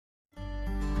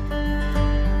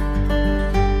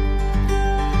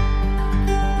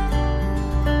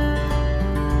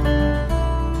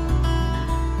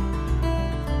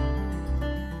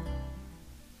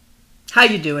How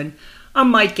you doing? I'm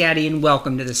Mike Gaddy and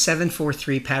welcome to the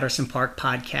 743 Patterson Park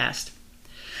podcast.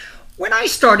 When I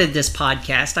started this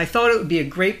podcast, I thought it would be a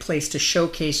great place to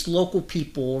showcase local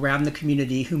people around the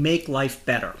community who make life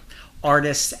better.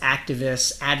 Artists,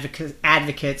 activists,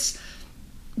 advocates,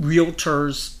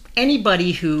 realtors,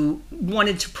 anybody who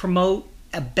wanted to promote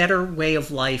a better way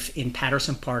of life in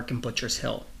Patterson Park and Butchers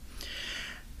Hill.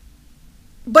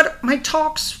 But my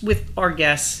talks with our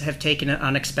guests have taken an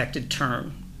unexpected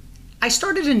turn. I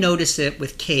started to notice it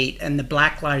with Kate and the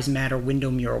Black Lives Matter window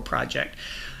mural project.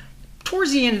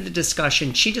 Towards the end of the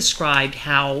discussion, she described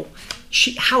how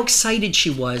excited she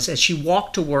was as she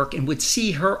walked to work and would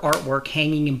see her artwork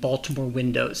hanging in Baltimore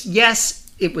windows.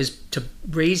 Yes, it was to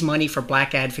raise money for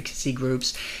Black advocacy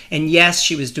groups, and yes,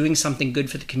 she was doing something good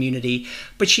for the community,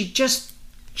 but she just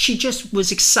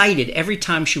was excited every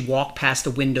time she walked past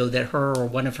a window that her or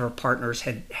one of her partners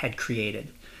had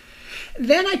created.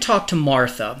 Then I talked to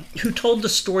Martha, who told the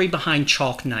story behind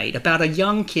Chalk Night, about a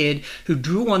young kid who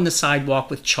drew on the sidewalk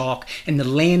with chalk and the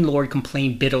landlord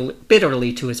complained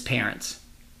bitterly to his parents.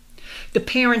 The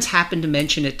parents happened to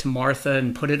mention it to Martha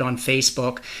and put it on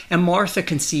Facebook, and Martha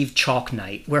conceived Chalk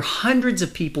Night, where hundreds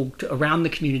of people around the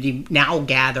community now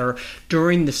gather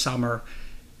during the summer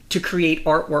to create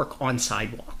artwork on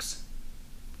sidewalks.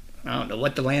 I don't know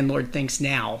what the landlord thinks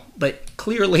now, but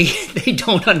clearly they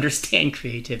don't understand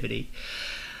creativity.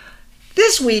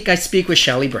 This week I speak with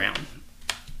Shelly Brown.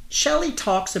 Shelly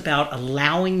talks about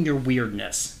allowing your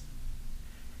weirdness.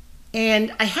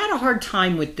 And I had a hard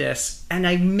time with this, and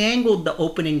I mangled the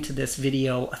opening to this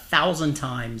video 1,000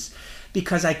 times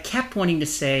because I kept wanting to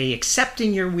say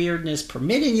accepting your weirdness,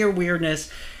 permitting your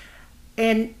weirdness,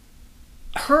 and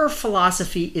her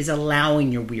philosophy is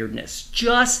allowing your weirdness.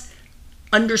 Just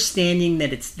understanding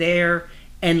that it's there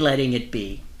and letting it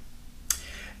be.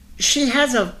 She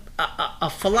has a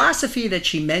philosophy that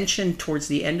she mentioned towards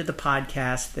the end of the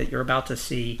podcast that you're about to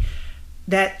see,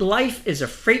 that life is a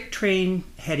freight train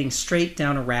heading straight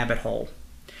down a rabbit hole.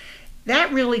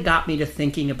 That really got me to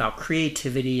thinking about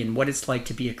creativity and what it's like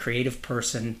to be a creative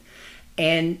person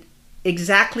and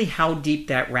exactly how deep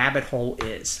that rabbit hole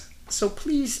is. So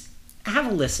please have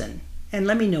a listen and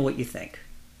let me know what you think.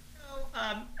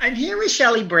 I'm here with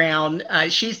Shelly Brown.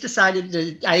 She's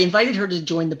decided I invited her to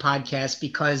join the podcast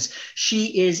because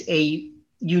she is a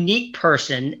unique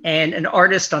person and an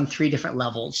artist on 3 different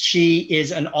levels. She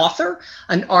is an author,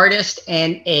 an artist,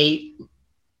 and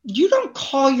you don't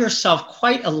call yourself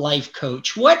quite a life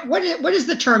coach. What is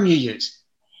the term you use?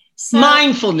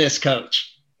 Mindfulness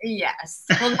coach. Yes.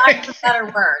 Well, that's a better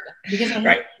word because I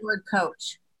hate the word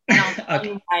coach. And I'll tell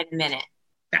you why in a minute.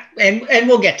 And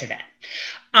we'll get to that.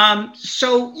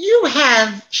 So you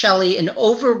have, Shelly, an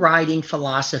overriding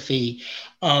philosophy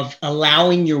of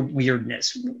allowing your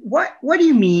weirdness. What do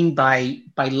you mean by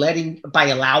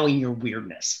allowing your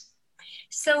weirdness?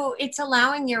 So it's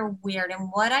allowing your weird. And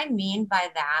what I mean by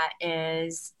that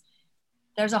is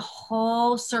there's a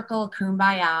whole circle of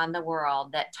kumbaya in the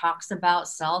world that talks about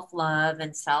self-love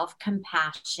and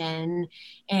self-compassion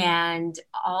and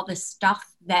all this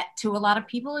stuff that to a lot of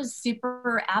people is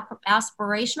super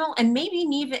aspirational and maybe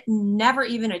never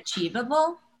even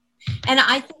achievable. And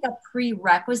I think a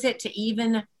prerequisite to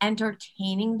even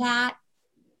entertaining that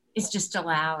is just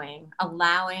allowing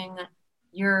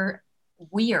your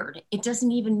weird. It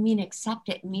doesn't even mean accept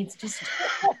it. It means just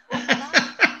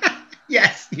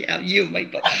Yes, yeah, you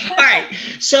might. All right.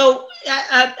 So,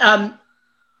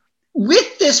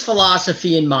 with this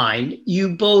philosophy in mind,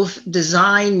 you both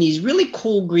design these really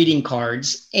cool greeting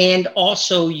cards, and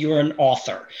also you're an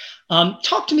author.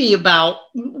 Talk to me about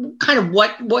kind of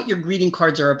what your greeting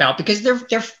cards are about, because they're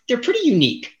pretty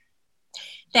unique.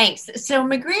 Thanks. So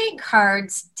my greeting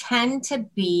cards tend to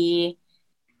be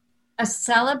a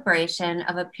celebration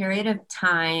of a period of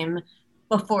time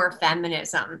before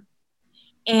feminism.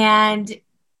 And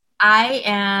I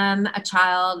am a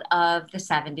child of the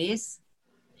 70s.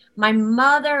 My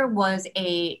mother was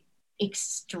a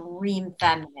extreme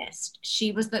feminist.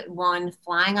 She was the one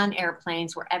flying on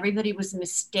airplanes where everybody was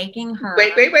mistaking her.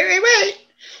 Wait.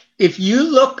 If you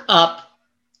look up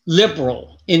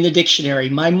liberal in the dictionary,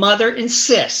 my mother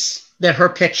insists that her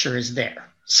picture is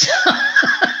there.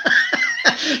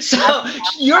 So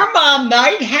your mom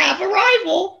might have a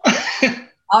rival.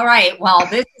 All right. Well,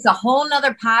 this is a whole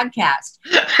nother podcast.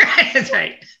 That's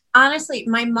right. Honestly,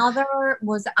 my mother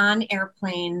was on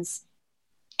airplanes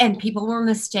and people were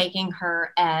mistaking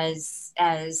her as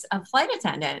a flight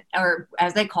attendant, or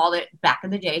as they called it back in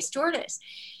the day, stewardess.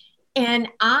 And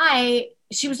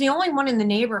she was the only one in the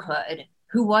neighborhood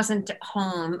who wasn't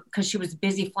home because she was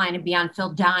busy flying to be on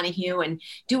Phil Donahue and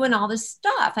doing all this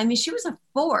stuff. I mean, she was a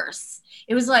force.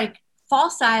 It was like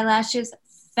false eyelashes,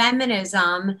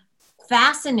 feminism,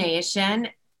 fascination,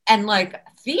 and like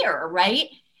fear, right?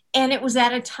 And it was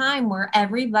at a time where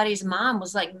everybody's mom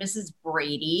was like Mrs.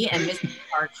 Brady and Mrs.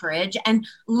 Partridge and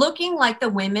looking like the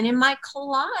women in my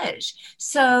collage.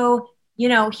 So,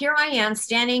 here I am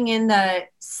standing in the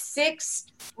 6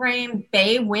 frame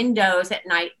bay windows at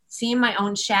night, seeing my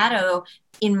own shadow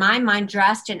in my mind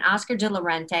dressed in Oscar de la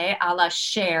Renta, a la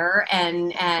Cher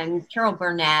and Carol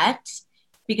Burnett,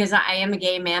 because I am a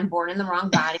gay man born in the wrong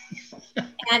body.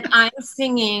 And I'm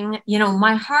singing,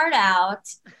 my heart out.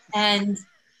 And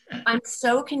I'm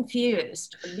so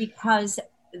confused because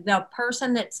the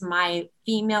person that's my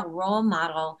female role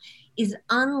model is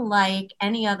unlike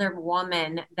any other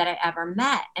woman that I ever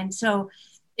met. And so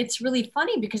it's really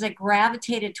funny because I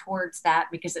gravitated towards that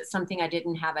because it's something I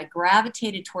didn't have. I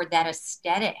gravitated toward that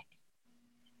aesthetic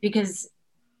because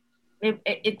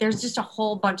there's just a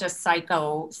whole bunch of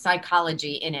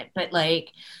psychology in it. But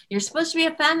like, you're supposed to be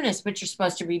a feminist, but you're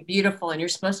supposed to be beautiful, and you're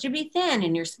supposed to be thin,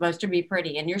 and you're supposed to be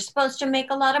pretty, and you're supposed to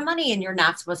make a lot of money, and you're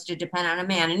not supposed to depend on a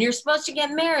man, and you're supposed to get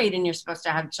married, and you're supposed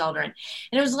to have children.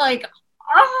 And it was like,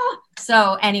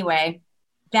 so anyway,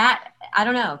 that, I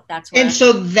don't know. That's what. And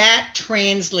so that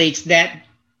translates, that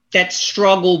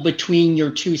struggle between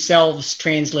your two selves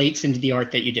translates into the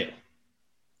art that you do.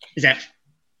 Is that?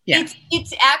 Yeah.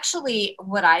 It's actually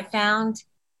what I found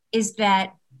is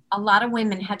that a lot of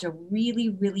women had to really,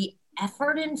 really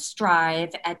effort and strive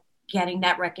at getting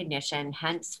that recognition,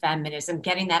 hence feminism,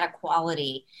 getting that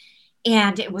equality.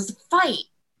 And it was a fight.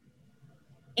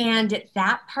 And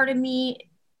that part of me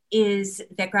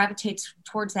that gravitates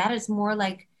towards that is more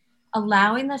like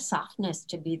allowing the softness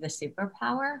to be the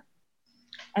superpower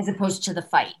as opposed to the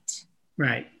fight.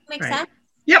 Right. Make sense?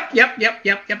 Yep.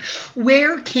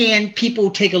 Where can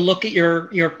people take a look at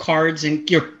your cards and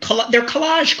they're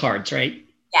collage cards, right?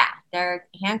 Yeah, they're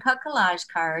hand-cut collage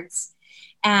cards,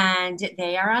 and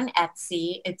they are on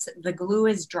Etsy. It's The Glue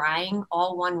is Drying,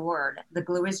 all one word. The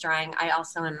Glue is Drying. I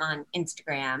also am on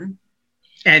Instagram.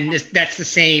 And that's the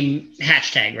same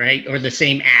hashtag, right? Or the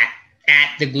same at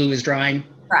The Glue is Drying?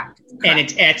 Correct. And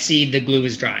it's Etsy, The Glue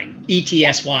is Drying.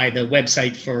 ETSY, the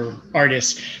website for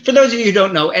artists. For those of you who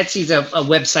don't know, Etsy is a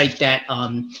website that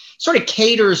sort of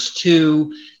caters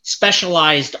to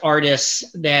specialized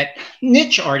artists,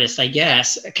 niche artists, I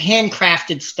guess,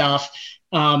 handcrafted stuff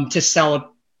to sell it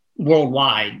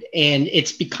worldwide. And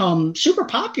it's become super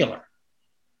popular.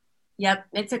 Yep,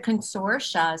 it's a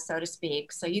consortia, so to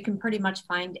speak. So you can pretty much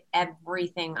find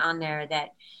everything on there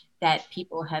that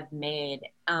people have made.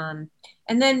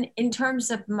 And then in terms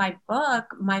of my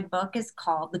book is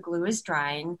called The Glue is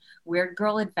Drying, Weird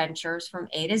Girl Adventures from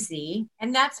A to Z.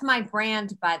 And that's my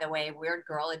brand, by the way. Weird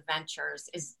Girl Adventures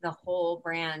is the whole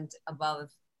brand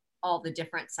above all the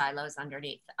different silos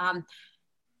underneath.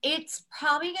 It's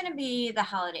probably going to be the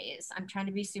holidays. I'm trying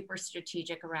to be super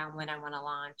strategic around when I want to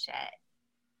launch it.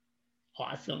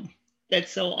 Awesome.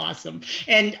 That's so awesome.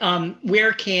 And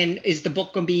is the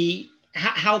book going to be,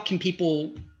 how can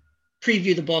people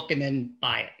preview the book and then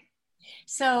buy it?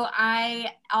 So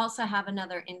I also have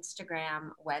another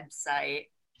Instagram website.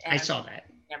 I saw that.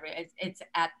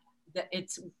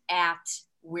 It's at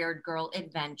Weird Girl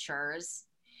Adventures.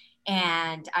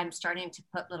 And I'm starting to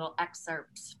put little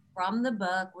excerpts from the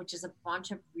book, which is a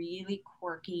bunch of really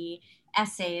quirky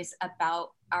essays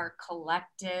about our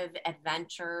collective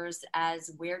adventures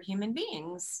as weird human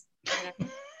beings.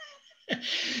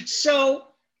 So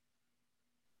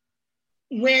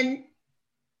when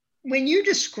you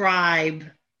describe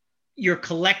your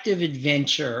collective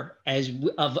adventure as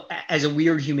a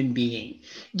weird human being,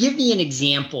 give me an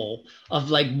example of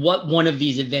like what one of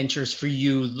these adventures for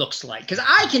you looks like. Because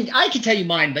I can tell you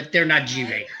mine, but they're not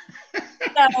G-rated.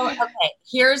 So, okay,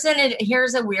 here's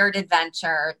a weird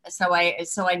adventure. So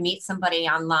I meet somebody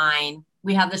online.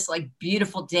 We have this like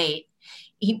beautiful date.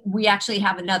 We actually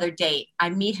have another date.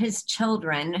 I meet his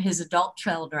children, his adult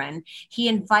children. He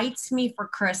invites me for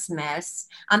Christmas.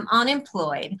 I'm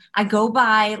unemployed. I go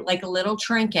buy like little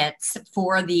trinkets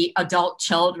for the adult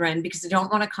children because I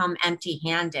don't want to come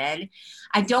empty-handed.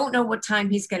 I don't know what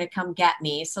time he's going to come get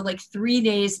me. So like 3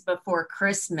 days before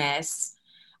Christmas,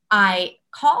 I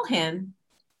call him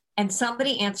and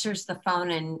somebody answers the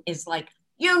phone and is like,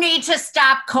 "You need to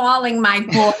stop calling my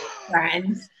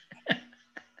boyfriend."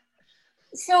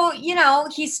 So,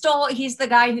 he's the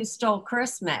guy who stole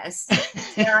Christmas.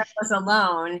 There I was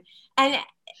alone. And,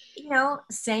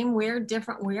 same weird,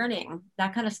 different weirding.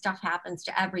 That kind of stuff happens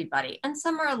to everybody. And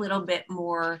some are a little bit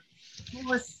more,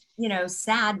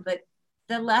 sad, but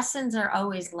the lessons are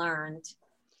always learned.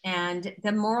 And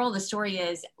the moral of the story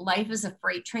is life is a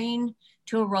freight train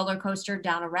to a roller coaster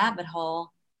down a rabbit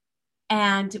hole.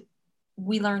 And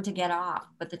we learn to get off,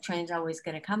 but the train's always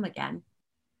going to come again.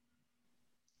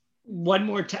 One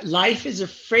more time. Life is a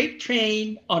freight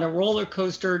train on a roller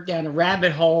coaster down a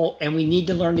rabbit hole, and we need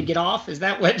to learn to get off. Is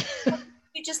that what?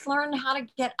 You just learn how to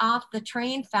get off the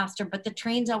train faster, but the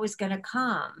train's always going to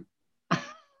come.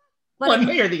 But One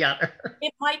way or the other.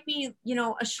 It might be,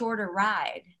 a shorter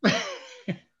ride,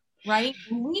 right?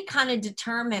 We kind of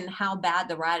determine how bad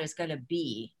the ride is going to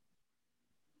be,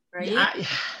 right?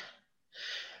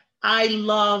 I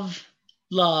love,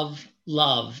 love,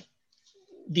 love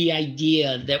the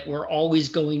idea that we're always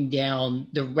going down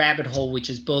the rabbit hole, which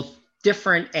is both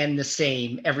different and the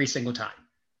same every single time.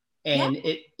 And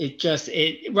yeah.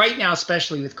 it right now,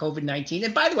 especially with COVID-19.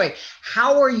 And by the way,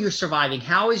 how are you surviving?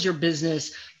 How is your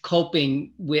business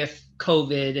coping with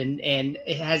COVID? And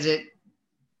has it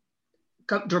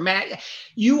dramatic?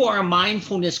 You are a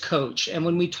mindfulness coach. And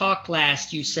when we talked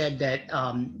last, you said that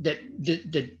that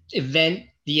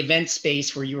the event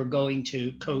space where you were going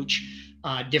to coach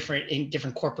in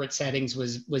different corporate settings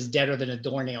was deader than a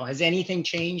doornail. Has anything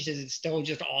changed? Is it still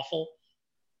just awful?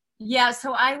 Yeah,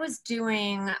 so I was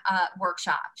doing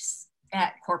workshops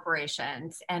at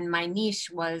corporations, and my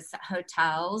niche was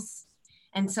hotels.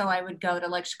 And so I would go to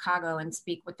like Chicago and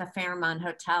speak with the Fairmont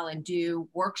Hotel and do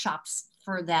workshops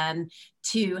for them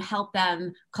to help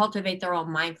them cultivate their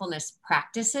own mindfulness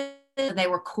practices. They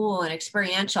were cool and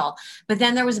experiential. But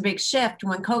then there was a big shift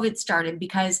when COVID started,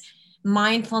 because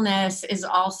mindfulness is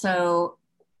also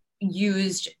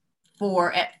used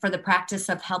for the practice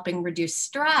of helping reduce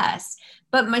stress.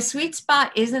 But my sweet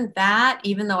spot isn't that,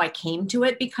 even though I came to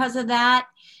it because of that.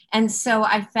 And so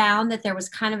I found that there was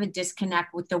kind of a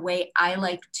disconnect with the way I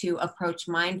like to approach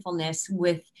mindfulness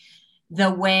with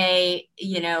the way,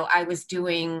 I was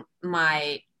doing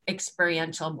my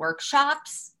experiential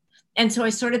workshops. And so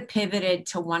I sort of pivoted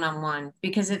to one-on-one,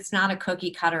 because it's not a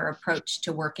cookie cutter approach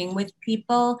to working with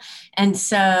people. And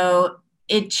so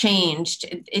it changed.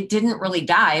 It didn't really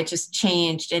die. It just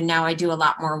changed. And now I do a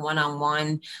lot more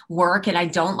one-on-one work. And I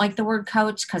don't like the word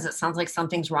coach, because it sounds like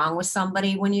something's wrong with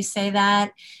somebody when you say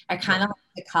that. I kind of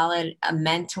like to call it a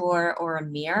mentor or a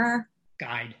mirror.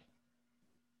 Guide.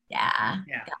 Yeah.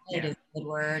 Guide is a good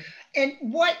word. And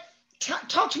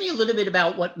talk to me a little bit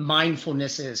about what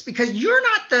mindfulness is, because you're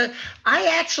not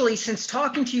I actually, since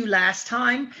talking to you last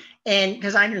time, and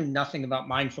because I knew nothing about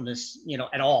mindfulness,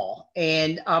 at all.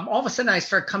 And all of a sudden I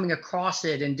started coming across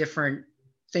it in different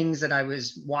things that I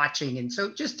was watching. And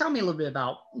so just tell me a little bit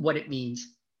about what it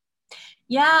means.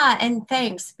 Yeah. And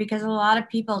thanks, because a lot of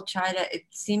people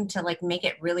seem to like make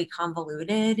it really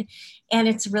convoluted. And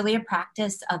it's really a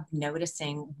practice of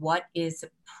noticing what is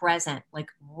present,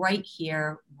 like right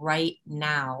here, right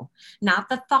now, not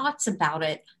the thoughts about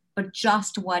it, but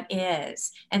just what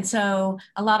is. And so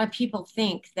a lot of people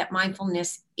think that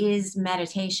mindfulness is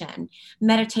meditation.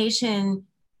 Meditation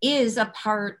is a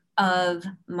part of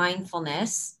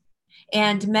mindfulness,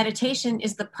 and meditation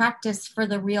is the practice for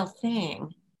the real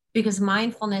thing, because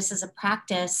mindfulness is a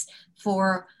practice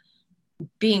for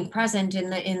being present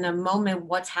in the moment,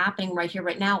 what's happening right here,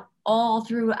 right now, all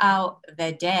throughout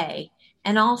the day.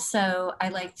 And also, I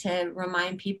like to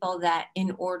remind people that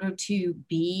in order to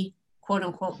be quote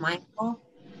unquote mindful,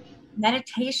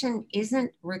 meditation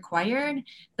isn't required,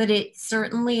 but it's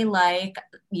certainly like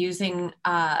using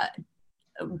a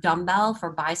dumbbell for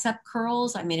bicep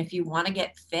curls. I mean, if you want to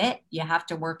get fit, you have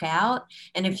to work out.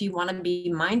 And if you want to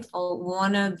be mindful,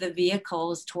 one of the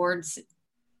vehicles towards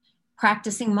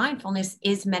practicing mindfulness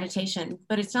is meditation,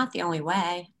 but it's not the only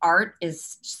way. Art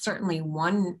is certainly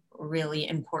one really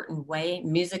important way.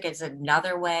 Music is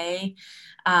another way.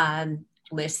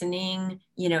 Listening,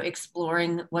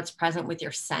 exploring what's present with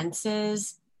your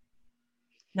senses,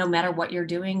 no matter what you're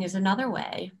doing, is another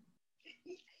way.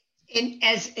 And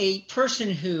as a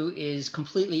person who is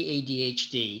completely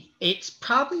ADHD, it's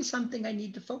probably something I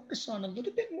need to focus on a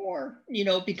little bit more,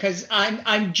 because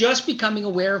I'm just becoming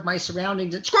aware of my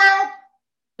surroundings. And squirrel!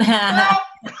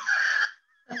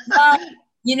 Well,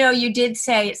 you did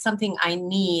say it's something I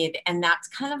need, and that's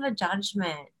kind of a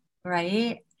judgment,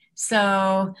 right?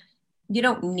 So you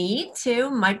don't need to,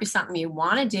 might be something you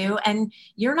want to do. And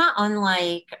you're not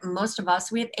unlike most of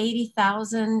us. We have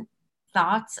 80,000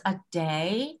 thoughts a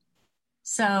day.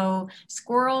 So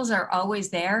squirrels are always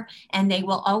there, and they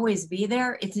will always be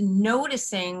there. It's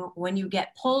noticing when you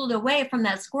get pulled away from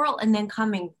that squirrel and then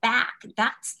coming back.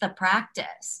 That's the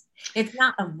practice. It's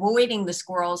not avoiding the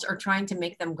squirrels or trying to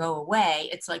make them go away.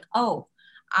 It's like, oh,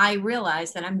 I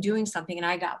realized that I'm doing something and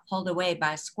I got pulled away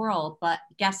by a squirrel, but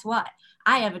guess what?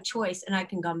 I have a choice and I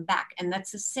can come back. And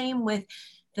that's the same with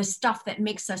the stuff that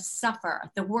makes us suffer,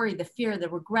 the worry, the fear, the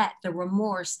regret, the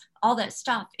remorse, all that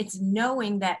stuff. It's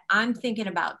knowing that I'm thinking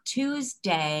about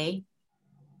Tuesday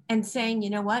and saying, you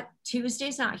know what,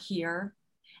 Tuesday's not here.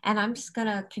 And I'm just going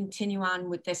to continue on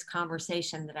with this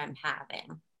conversation that I'm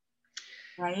having.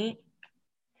 Right?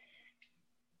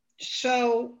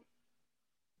 So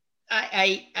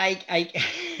I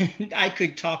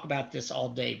could talk about this all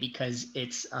day because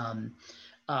it's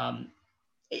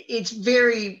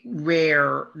very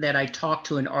rare that I talk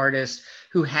to an artist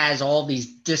who has all these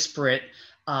disparate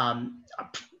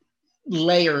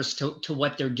layers to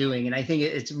what they're doing, and I think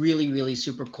it's really, really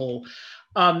super cool.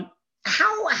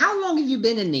 How long have you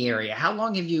been in the area? How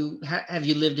long have you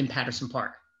lived in Patterson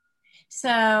Park?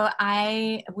 So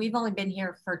we've only been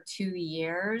here for 2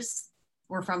 years.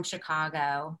 We're from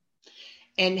Chicago.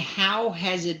 And how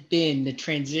has it been, the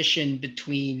transition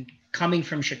between coming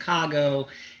from Chicago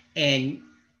and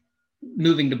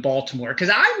moving to Baltimore? Because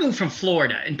I moved from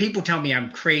Florida and people tell me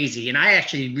I'm crazy. And I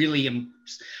actually really am,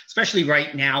 especially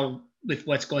right now with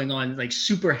what's going on, like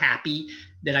super happy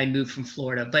that I moved from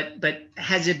Florida. But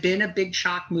has it been a big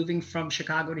shock moving from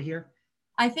Chicago to here?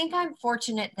 I think I'm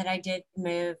fortunate that I did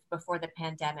move before the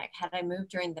pandemic. Had I moved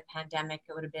during the pandemic,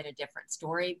 it would have been a different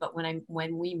story. But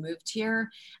when we moved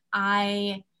here,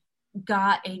 I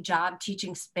got a job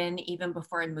teaching spin even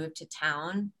before I moved to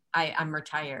town. I'm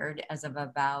retired as of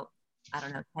about, I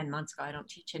don't know, 10 months ago. I don't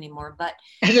teach anymore, but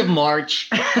as of March.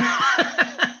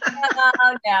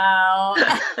 Oh no.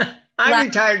 I'm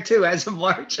retired too as of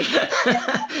March.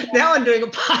 Now I'm doing a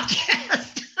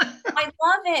podcast. I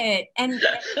love it. And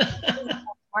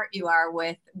how smart you are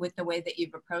with the way that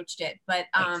you've approached it. But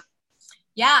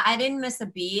yeah, I didn't miss a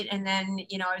beat. And then,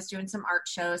 I was doing some art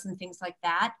shows and things like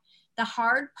that. The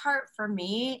hard part for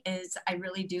me is I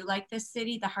really do like this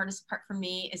city. The hardest part for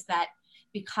me is that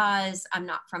because I'm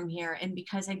not from here and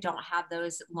because I don't have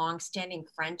those long-standing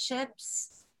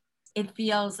friendships, it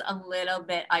feels a little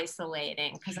bit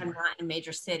isolating because I'm not in a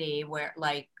major city where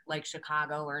like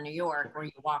Chicago or New York, where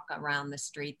you walk around the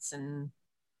streets and,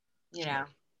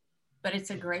 but it's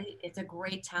a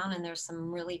great town, and there's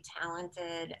some really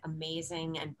talented,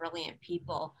 amazing, and brilliant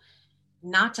people,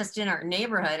 not just in our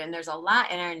neighborhood. And there's a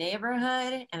lot in our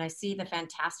neighborhood, and I see the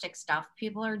fantastic stuff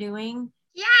people are doing.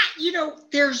 Yeah,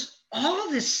 there's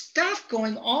all this stuff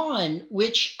going on,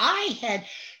 which I had,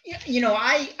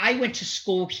 I went to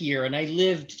school here and I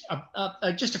lived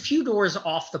just a few doors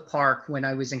off the park when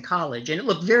I was in college, and it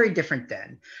looked very different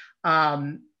then.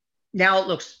 Now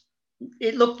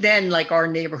it looked then like our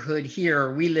neighborhood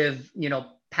here. We live,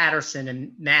 Patterson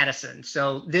and Madison.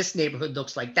 So this neighborhood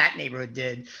looks like that neighborhood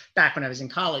did back when I was in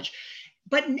college.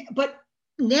 But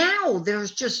now there's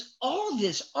just all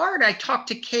this art. I talked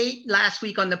to Kate last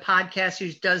week on the podcast,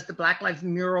 who does the Black Lives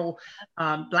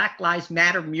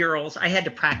Matter murals. I had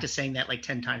to practice saying that like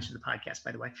 10 times for the podcast,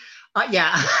 by the way.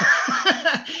 Yeah.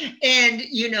 And,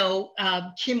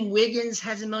 Kim Wiggins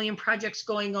has a million projects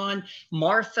going on.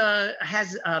 Martha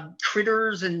has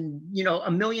critters and, a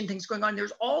million things going on.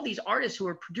 There's all these artists who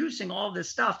are producing all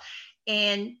this stuff.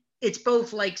 And it's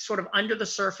both like sort of under the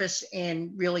surface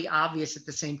and really obvious at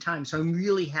the same time. So I'm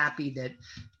really happy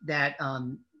that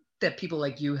people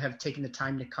like you have taken the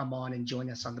time to come on and join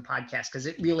us on the podcast, because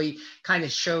it really kind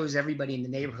of shows everybody in the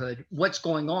neighborhood what's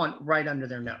going on right under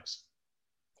their nose.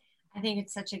 I think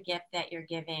it's such a gift that you're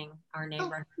giving our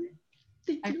neighborhood.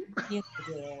 I really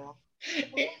do.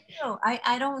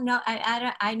 I don't know.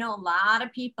 I know a lot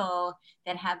of people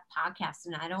that have podcasts,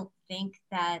 and I don't think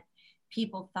that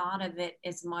people thought of it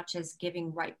as much as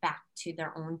giving right back to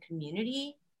their own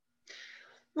community.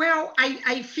 Well,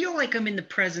 I feel like I'm in the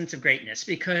presence of greatness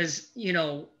because,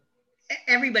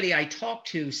 everybody I talk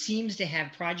to seems to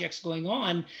have projects going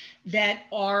on that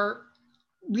are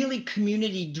really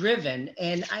community driven.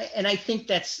 And I think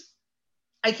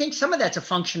some of that's a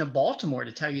function of Baltimore,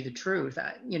 to tell you the truth.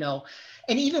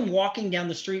 And even walking down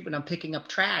the street when I'm picking up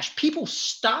trash, people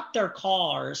stop their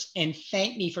cars and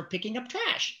thank me for picking up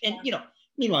trash. And,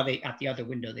 meanwhile, out the other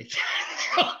window, they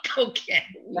throw cocaine.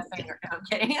 I'm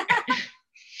kidding.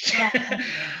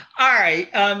 All right.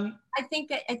 I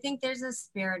think there's a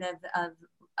spirit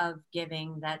of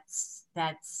giving that's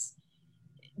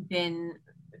been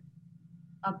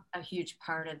a huge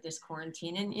part of this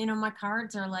quarantine. And, my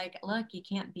cards are like, look, you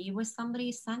can't be with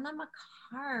somebody, send them a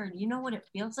card. You know what it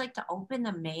feels like to open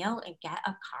the mail and get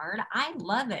a card? I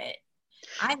love it.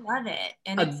 And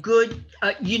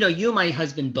you and my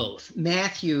husband both.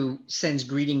 Matthew sends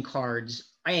greeting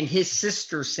cards, and his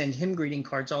sister sends him greeting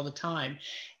cards all the time.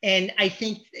 And I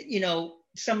think,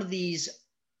 some of these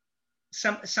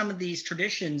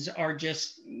traditions are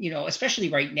just, especially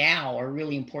right now, are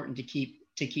really important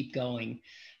to to keep going.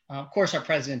 Of course, our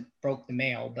president broke the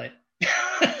mail, but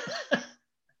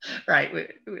right.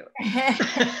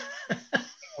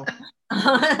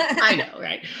 I know,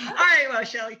 right? All right, well,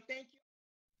 Shelley, thank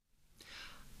you.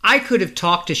 I could have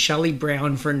talked to Shelley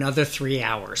Brown for another 3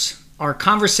 hours. Our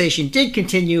conversation did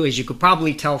continue, as you could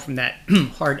probably tell from that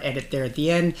hard edit there at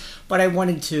the end, but I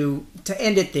wanted to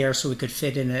end it there so we could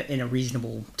fit in a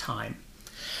reasonable time.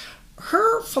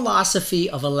 Her philosophy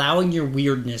of allowing your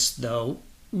weirdness, though,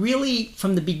 really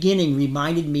from the beginning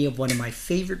reminded me of one of my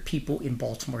favorite people in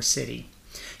Baltimore City.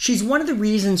 She's one of the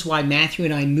reasons why Matthew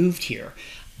and I moved here.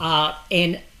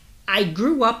 And I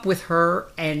grew up with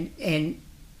her and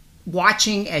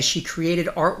watching as she created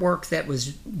artwork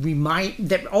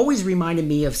that always reminded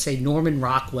me of, say, Norman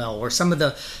Rockwell or some of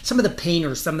the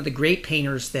painters, some of the great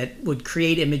painters that would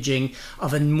create imaging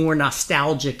of a more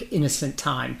nostalgic, innocent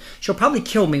time. She'll probably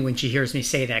kill me when she hears me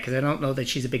say that, because I don't know that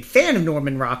she's a big fan of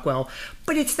Norman Rockwell,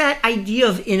 but it's that idea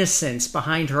of innocence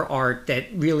behind her art that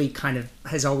really kind of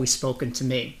has always spoken to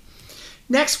me.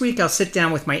 Next week, I'll sit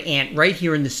down with my aunt right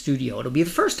here in the studio. It'll be the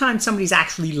first time somebody's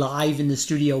actually live in the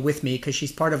studio with me, because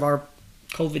she's part of our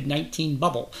COVID-19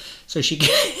 bubble, so she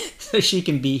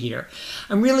can be here.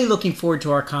 I'm really looking forward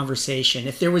to our conversation.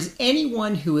 If there was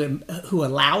anyone who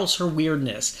allows her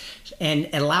weirdness and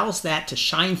allows that to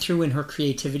shine through in her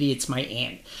creativity, it's my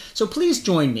aunt. So please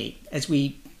join me as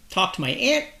we talk to my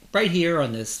aunt right here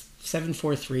on this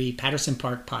 743 Patterson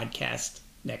Park podcast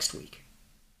next week.